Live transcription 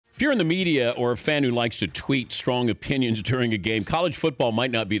If you're in the media or a fan who likes to tweet strong opinions during a game, college football might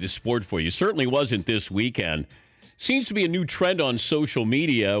not be the sport for you. Certainly wasn't this weekend. Seems to be a new trend on social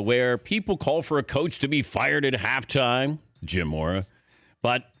media where people call for a coach to be fired at halftime, Jim Mora.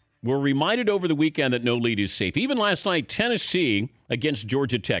 But we're reminded over the weekend that no lead is safe. Even last night, Tennessee against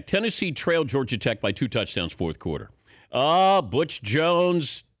Georgia Tech. Tennessee trailed Georgia Tech by 2 touchdowns fourth quarter. Butch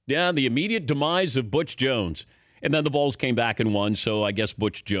Jones. Yeah, the immediate demise of Butch Jones. And then the Vols came back and won, so I guess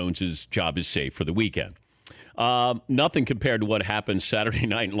Butch Jones's job is safe for the weekend. Nothing compared to what happened Saturday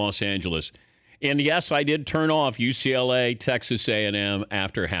night in Los Angeles. And yes, I did turn off UCLA, Texas A&M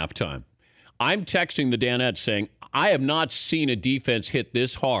after halftime. I'm texting the Danettes saying, I have not seen a defense hit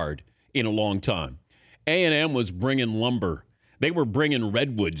this hard in a long time. A&M was bringing lumber. They were bringing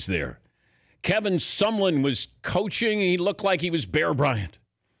redwoods there. Kevin Sumlin was coaching. He looked like he was Bear Bryant.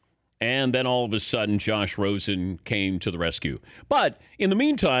 And then all of a sudden, Josh Rosen came to the rescue. But in the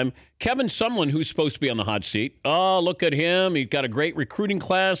meantime, Kevin Sumlin, who's supposed to be on the hot seat, look at him. He's got a great recruiting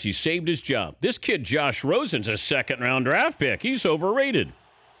class. He saved his job. This kid, Josh Rosen's a second-round draft pick. He's overrated.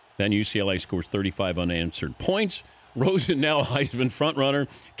 Then UCLA scores 35 unanswered points. Rosen now a Heisman frontrunner.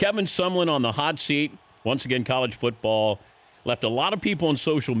 Kevin Sumlin on the hot seat. Once again, college football left a lot of people on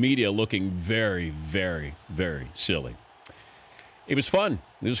social media looking very, very, very silly. It was fun.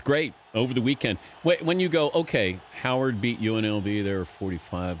 It was great over the weekend. When you go, okay, Howard beat UNLV. They're a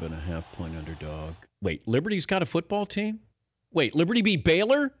 45.5-point underdog. Wait, Liberty's got a football team? Wait, Liberty beat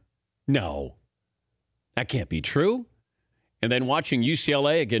Baylor? No. That can't be true. And then watching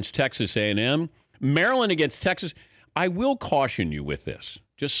UCLA against Texas A&M, Maryland against Texas. I will caution you with this.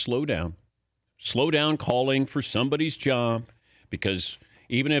 Just slow down. Slow down calling for somebody's job, because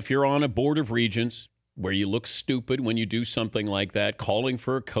even if you're on a board of regents where you look stupid when you do something like that, calling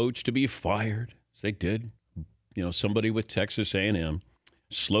for a coach to be fired, as they did, somebody with Texas A&M,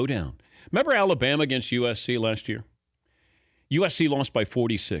 slow down. Remember Alabama against USC last year? USC lost by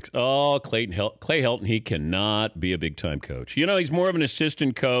 46. Clay Helton, he cannot be a big-time coach. He's more of an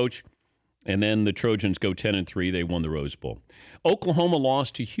assistant coach. And then the Trojans go 10-3. They won the Rose Bowl. Oklahoma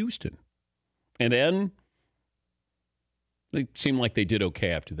lost to Houston. And then they seemed like they did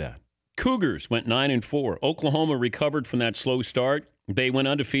okay after that. Cougars went 9-4. Oklahoma recovered from that slow start. They went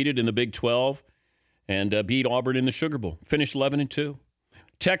undefeated in the Big 12 and beat Auburn in the Sugar Bowl. Finished 11-2.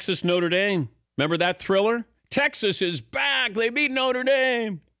 Texas, Notre Dame. Remember that thriller? Texas is back. They beat Notre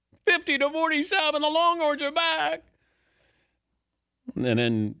Dame. 50-47. The Longhorns are back. And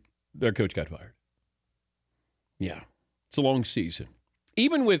then their coach got fired. Yeah, it's a long season.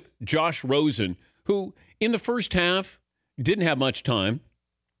 Even with Josh Rosen, who in the first half didn't have much time,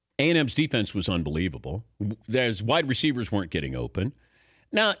 A&M's defense was unbelievable. There's wide receivers weren't getting open.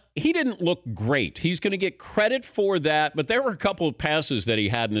 Now, he didn't look great. He's going to get credit for that, but there were a couple of passes that he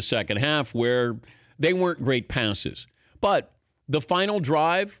had in the second half where they weren't great passes. But the final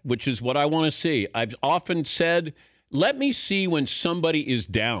drive, which is what I want to see, I've often said, let me see when somebody is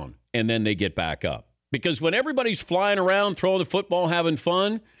down and then they get back up. Because when everybody's flying around, throwing the football, having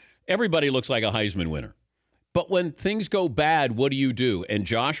fun, everybody looks like a Heisman winner. But when things go bad, what do? And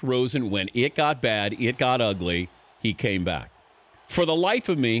Josh Rosen, when it got bad, it got ugly, he came back. For the life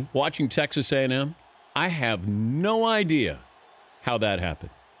of me, watching Texas A&M, I have no idea how that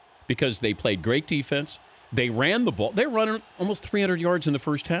happened. Because they played great defense. They ran the ball. They were running almost 300 yards in the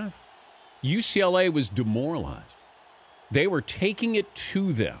first half. UCLA was demoralized. They were taking it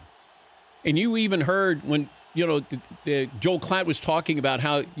to them. And you even heard when, Joel Klatt was talking about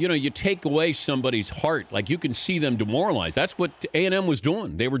how, you take away somebody's heart. Like you can see them demoralized. That's what A&M was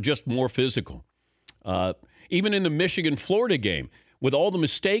doing. They were just more physical. Even in the Michigan-Florida game, with all the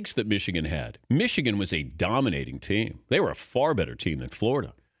mistakes that Michigan had, Michigan was a dominating team. They were a far better team than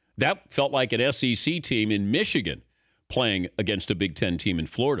Florida. That felt like an SEC team in Michigan playing against a Big Ten team in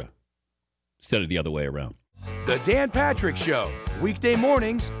Florida instead of the other way around. The Dan Patrick Show, weekday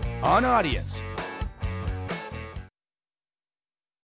mornings on Audience.